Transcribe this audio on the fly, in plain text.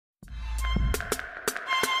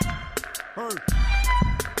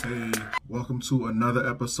Hey, welcome to another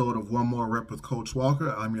episode of One More Rep with Coach Walker.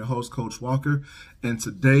 I'm your host, Coach Walker, and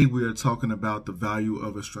today we are talking about the value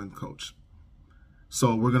of a strength coach.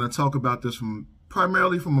 So we're going to talk about this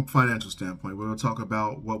primarily from a financial standpoint. We're going to talk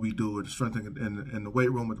about what we do with strength in the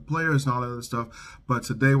weight room with the players and all that other stuff. But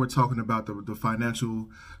today we're talking about the financial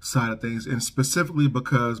side of things, and specifically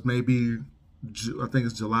because maybe I think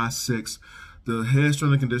it's July 6th. The head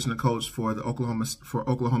strength and conditioning coach for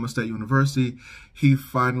Oklahoma State University, he's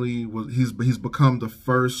become the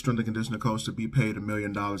first strength and conditioning coach to be paid $1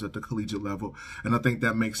 million at the collegiate level, and I think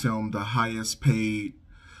that makes him the highest paid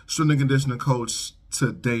strength and conditioning coach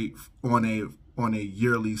to date on a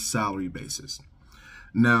yearly salary basis.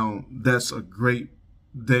 Now, that's a great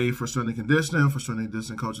day for strength and conditioning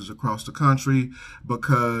coaches across the country,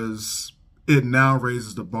 because it now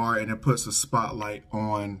raises the bar and it puts a spotlight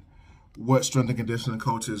on what strength and conditioning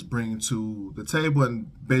coaches bring to the table,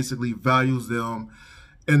 and basically values them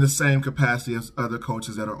in the same capacity as other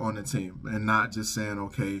coaches that are on the team, and not just saying,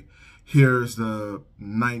 okay, here's the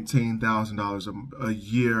 $19,000 a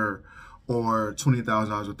year or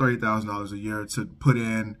 $20,000 or $30,000 a year to put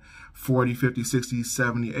in 40, 50, 60,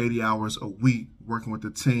 70, 80 hours a week working with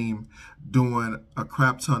the team, doing a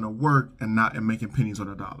crap ton of work and making pennies on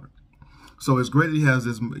a dollar. So it's great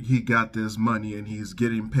that he got this money and he's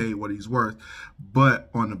getting paid what he's worth. But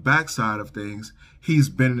on the backside of things, he's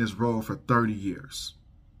been in his role for 30 years.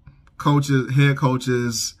 Coaches, head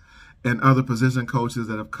coaches, and other position coaches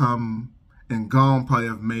that have come and gone probably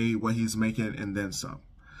have made what he's making and then some.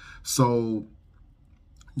 So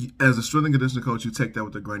as a strength and conditioning coach, you take that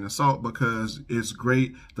with a grain of salt, because it's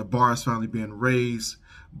great. The bar is finally being raised,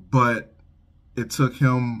 but it took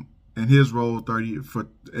him in his role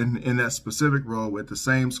in that specific role with the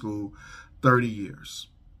same school 30 years,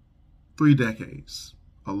 3 decades,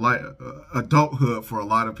 adulthood for a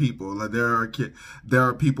lot of people. Like there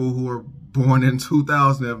are people who are born in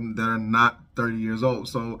 2000 that are not 30 years old.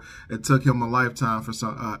 So it took him a lifetime for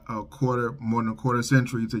more than a quarter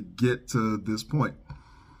century to get to this point.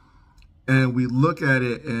 And we look at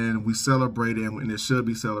it and we celebrate it, and it should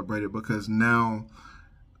be celebrated, because now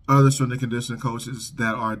other strength and conditioning coaches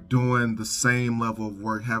that are doing the same level of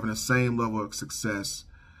work, having the same level of success,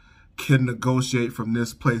 can negotiate from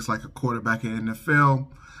this place like a quarterback in the NFL.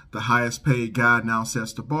 The highest paid guy now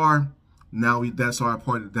sets the bar. Now that's our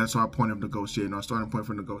point. That's our point of negotiating, our starting point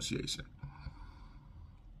for negotiation.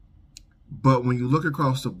 But when you look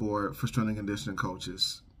across the board for strength and conditioning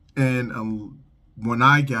coaches, and when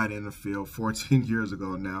I got in the field 14 years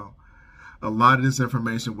ago now, a lot of this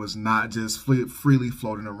information was not just freely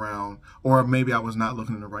floating around, or maybe I was not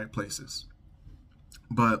looking in the right places.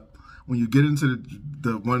 But when you get into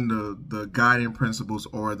the guiding principles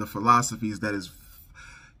or the philosophies that is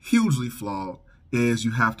hugely flawed, is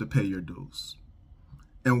you have to pay your dues.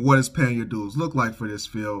 And what does paying your dues look like for this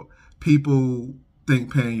field? People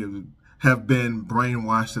have been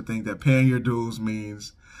brainwashed to think that paying your dues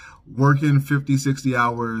means working 50, 60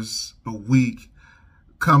 hours a week,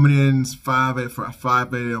 coming in 5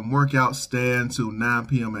 a.m. workout, staying till 9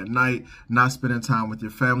 p.m. at night, not spending time with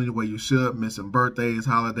your family the way you should, missing birthdays,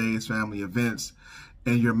 holidays, family events,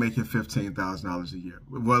 and you're making $15,000 a year.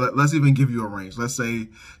 Well, let's even give you a range. Let's say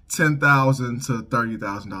 $10,000 to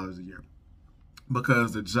 $30,000 a year.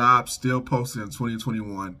 Because the jobs still posted in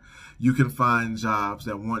 2021, you can find jobs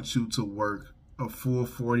that want you to work a full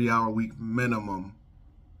 40-hour week minimum,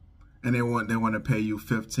 and they want to pay you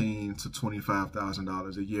 $15,000 to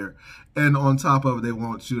 $25,000 a year. And on top of it, they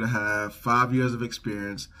want you to have 5 years of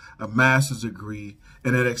experience, a master's degree,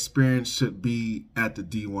 and that experience should be at the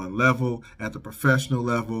D1 level, at the professional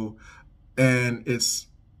level. And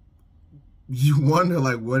you wonder,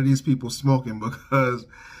 like, what are these people smoking? Because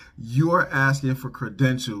you are asking for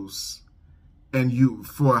credentials, and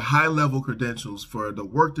for high-level credentials for the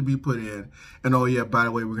work to be put in. And oh yeah, by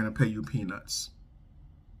the way, we're going to pay you peanuts.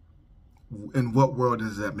 In what world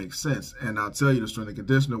does that make sense? And I'll tell you, the strength and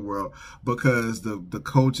conditioning world, because the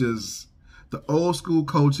coaches, the old school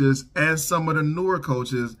coaches, and some of the newer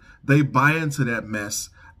coaches, they buy into that mess.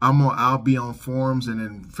 I'll be on forums and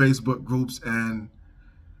in Facebook groups and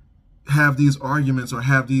have these arguments or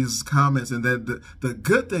have these comments. And then the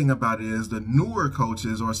good thing about it is the newer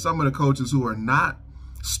coaches, or some of the coaches who are not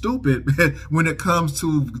stupid when it comes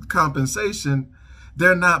to compensation,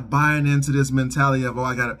 they're not buying into this mentality of,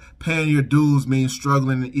 oh, paying your dues means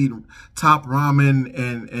struggling to eat top ramen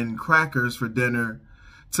and crackers for dinner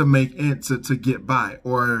to get by,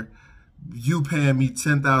 or you paying me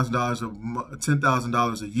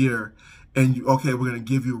 $10,000 a year, and we're gonna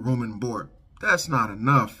give you room and board. That's not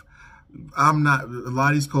enough. I'm not, a lot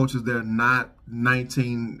of these coaches, they're not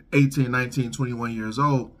 19, 18, 19, 21 years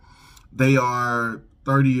old. They are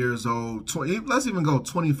 30 years old, 20, let's even go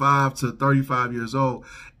 25 to 35 years old,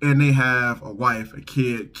 and they have a wife, a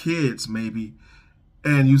kid, kids maybe,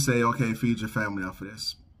 and you say, okay, feed your family off of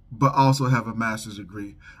this, but also have a master's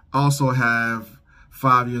degree, also have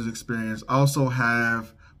 5 years experience, also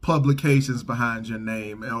have publications behind your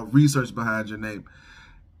name, or research behind your name.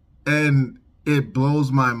 And it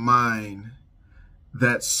blows my mind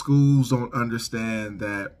that schools don't understand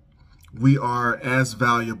that we are as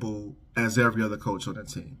valuable as every other coach on the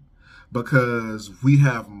team, because we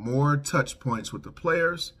have more touch points with the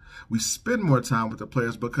players. We spend more time with the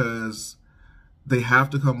players because they have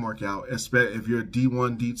to come work out. Especially if you're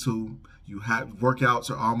D1, D2,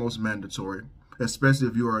 workouts are almost mandatory, especially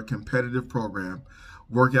if you're a competitive program.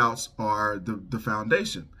 Workouts are the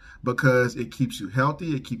foundation, because it keeps you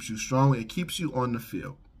healthy, it keeps you strong, it keeps you on the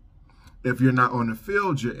field. If you're not on the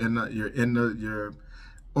field, you're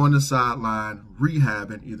on the sideline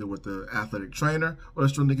rehabbing, either with the athletic trainer or the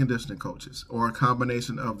strength and conditioning coaches, or a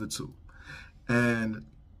combination of the two. And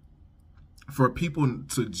for people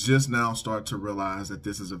to just now start to realize that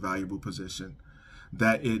this is a valuable position,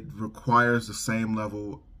 that it requires the same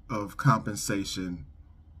level of compensation,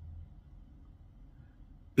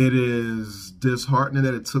 it is disheartening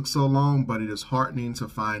that it took so long, but it is heartening to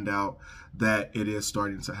find out that it is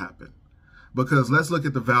starting to happen. Because let's look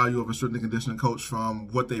at the value of a strength and conditioning coach from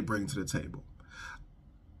what they bring to the table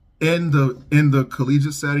in the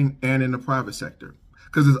collegiate setting and in the private sector.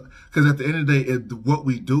 Because at the end of the day, what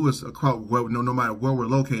we do is across, no matter where we're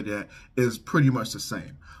located at, is pretty much the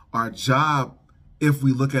same. Our job, if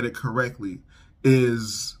we look at it correctly,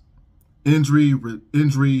 is injury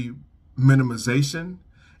minimization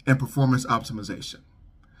and performance optimization.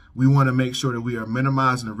 We want to make sure that we are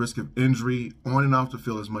minimizing the risk of injury on and off the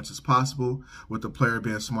field as much as possible, with the player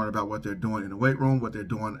being smart about what they're doing in the weight room, what they're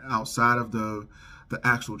doing outside of the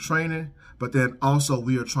actual training. But then also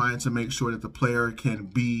we are trying to make sure that the player can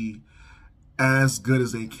be as good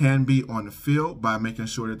as they can be on the field by making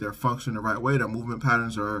sure that they're functioning the right way, their movement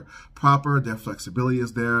patterns are proper, their flexibility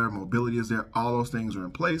is there, mobility is there, all those things are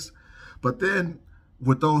in place. But then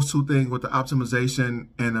with those two things, with the optimization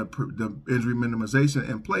and the injury minimization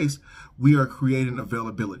in place, we are creating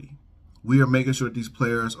availability. We are making sure that these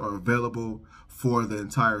players are available for the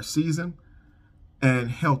entire season and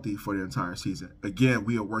healthy for the entire season. Again,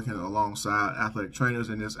 we are working alongside athletic trainers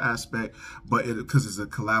in this aspect, but because it's a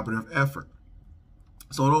collaborative effort.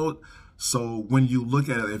 So when you look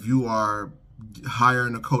at it, if you are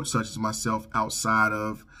hiring a coach such as myself outside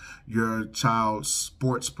of your child's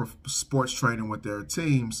sports training with their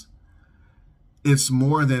teams, it's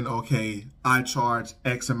more than, okay, I charge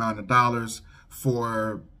X amount of dollars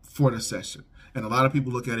for the session. And a lot of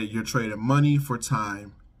people look at it, you're trading money for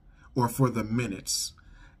time or for the minutes.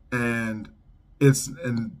 And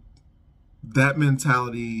that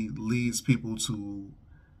mentality leads people to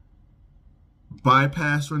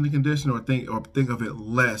bypass strength and conditioning or think of it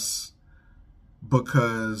less,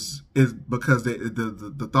 because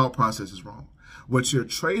the thought process is wrong. What you're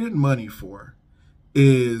trading money for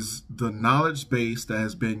is the knowledge base that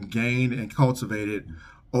has been gained and cultivated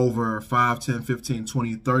over 5, 10, 15,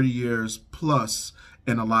 20, 30 years plus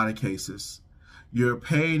in a lot of cases. You're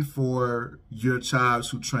paying for your child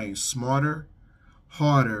to train smarter,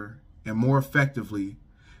 harder, and more effectively,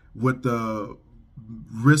 with the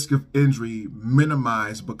risk of injury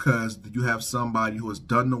minimized, because you have somebody who has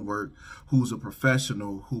done the work, who's a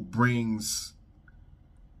professional, who brings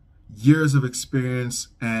years of experience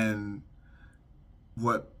and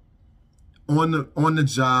on the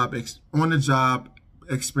job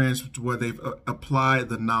experience, where they've applied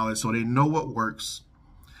the knowledge, so they know what works.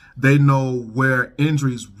 They know where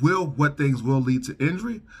what things will lead to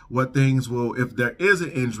injury, what things will, if there is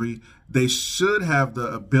an injury, they should have the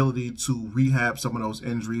ability to rehab some of those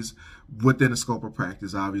injuries within the scope of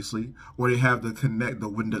practice, obviously, or they have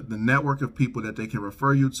the network of people that they can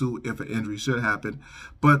refer you to if an injury should happen.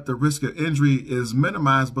 But the risk of injury is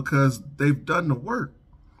minimized because they've done the work.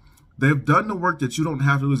 They've done the work that you don't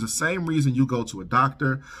have to do. It's the same reason you go to a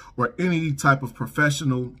doctor or any type of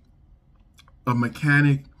professional, a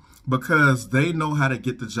mechanic, because they know how to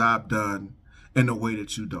get the job done in a way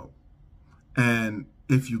that you don't. And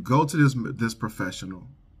if you go to this professional,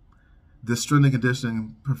 this strength and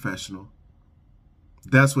conditioning professional,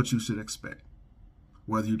 that's what you should expect.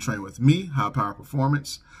 Whether you train with me, High Power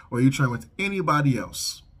Performance, or you train with anybody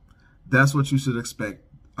else, that's what you should expect.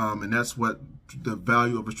 And that's what the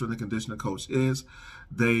value of a strength and conditioning coach is.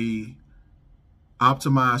 They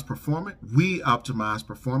optimize performance. We optimize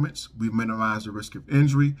performance. We minimize the risk of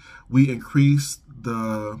injury. We increase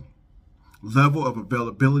the level of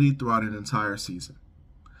availability throughout an entire season.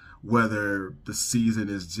 Whether the season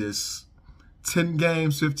is just 10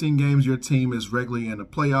 games, 15 games, your team is regularly in the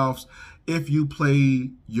playoffs. If you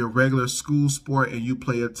play your regular school sport and you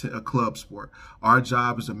play a club sport, our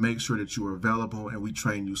job is to make sure that you are available and we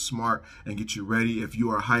train you smart and get you ready. If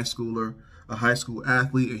you are a high school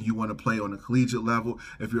athlete and you want to play on a collegiate level,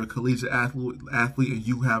 if you're a collegiate athlete and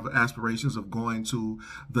you have aspirations of going to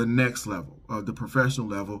the next level, the professional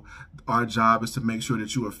level, our job is to make sure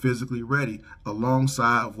that you are physically ready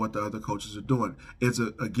alongside of what the other coaches are doing. It's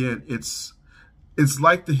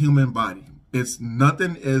like the human body. It's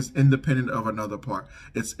nothing is independent of another part.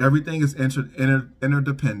 It's everything is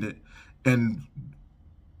interdependent, and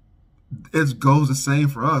it goes the same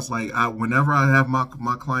for us. Like whenever I have my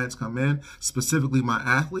clients come in, specifically my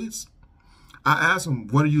athletes, I ask them,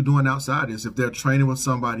 what are you doing outside this? If they're training with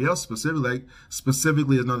somebody else,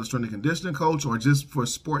 specifically another strength and conditioning coach, or just for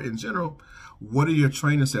sport in general, what do your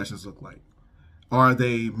training sessions look like? Are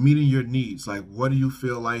they meeting your needs? Like, what do you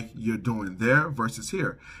feel like you're doing there versus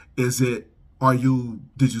here? Did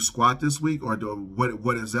you squat this week, or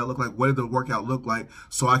what does that look like? What did the workout look like?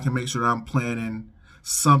 So I can make sure that I'm planning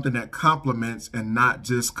something that complements and not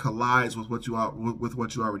just collides with what you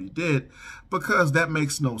already did, because that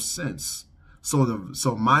makes no sense.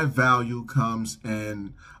 So my value comes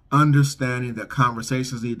in understanding that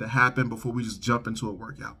conversations need to happen before we just jump into a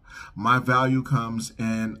workout. My value comes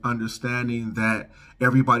in understanding that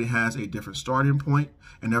everybody has a different starting point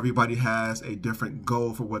and everybody has a different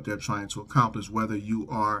goal for what they're trying to accomplish, whether you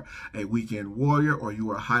are a weekend warrior or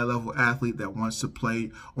you are a high-level athlete that wants to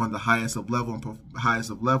play on the highest of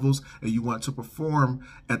levels and you want to perform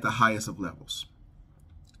at the highest of levels.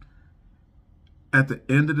 At the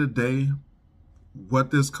end of the day,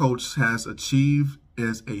 what this coach has achieved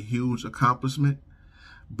is a huge accomplishment,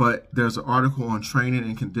 but there's an article on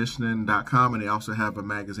trainingandconditioning.com, and they also have a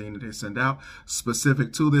magazine that they send out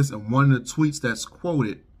specific to this. And one of the tweets that's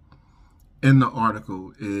quoted in the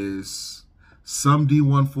article is, some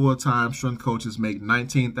D1 full-time strength coaches make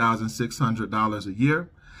 $19,600 a year.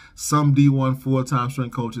 Some D1 full-time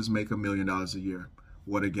strength coaches make $1 million a year.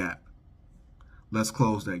 What a gap. Let's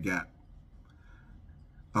close that gap.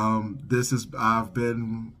 I've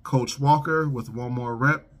been Coach Walker with One More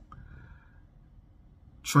Rep.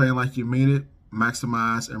 Train like you mean it.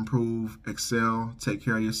 Maximize, improve, excel, take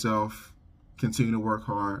care of yourself, continue to work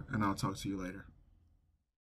hard, and I'll talk to you later.